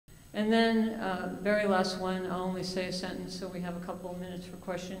And then, very last one, I'll only say a sentence so we have a couple of minutes for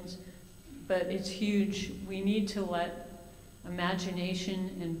questions, but it's huge. We need to let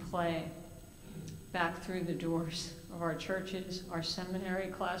imagination and play back through the doors of our churches, our seminary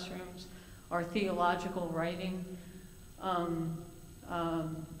classrooms, our theological writing.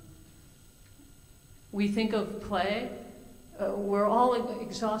 We think of play, we're all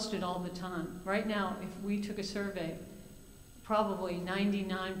exhausted all the time. Right now, if we took a survey, probably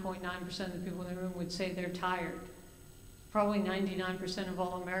 99.9% of the people in the room would say they're tired. Probably 99% of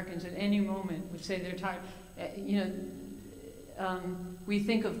all Americans at any moment would say they're tired. We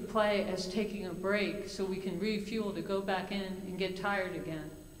think of play as taking a break so we can refuel to go back in and get tired again.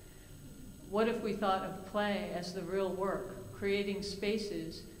 What if we thought of play as the real work, creating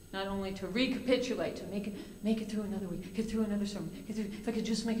spaces not only to recapitulate, to make it through another week, get through another summer, if I could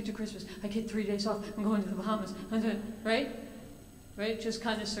just make it to Christmas, I get 3 days off, I'm going to the Bahamas, right? Right? Just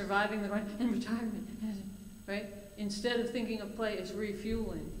kind of surviving the grind and retirement, right? Instead of thinking of play as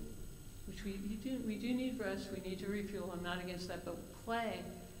refueling, which we do need rest, we need to refuel, I'm not against that, but play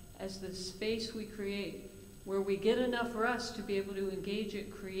as the space we create where we get enough rest to be able to engage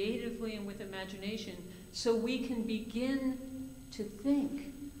it creatively and with imagination so we can begin to think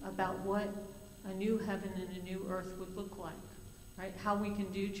about what a new heaven and a new earth would look like, right? How we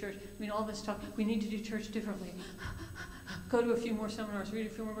can do church. I mean, all this talk, we need to do church differently. Go to a few more seminars, read a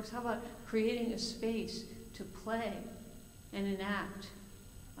few more books. How about creating a space to play and enact?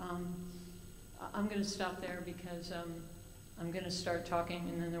 I'm going to stop there because I'm going to start talking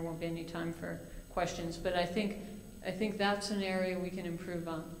and then there won't be any time for questions. But I think that's an area we can improve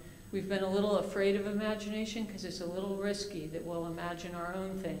on. We've been a little afraid of imagination because it's a little risky that we'll imagine our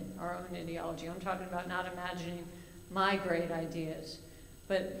own thing, our own ideology. I'm talking about not imagining my great ideas,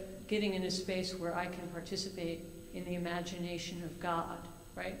 but getting in a space where I can participate in the imagination of God,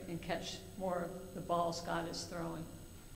 right? And catch more of the balls God is throwing.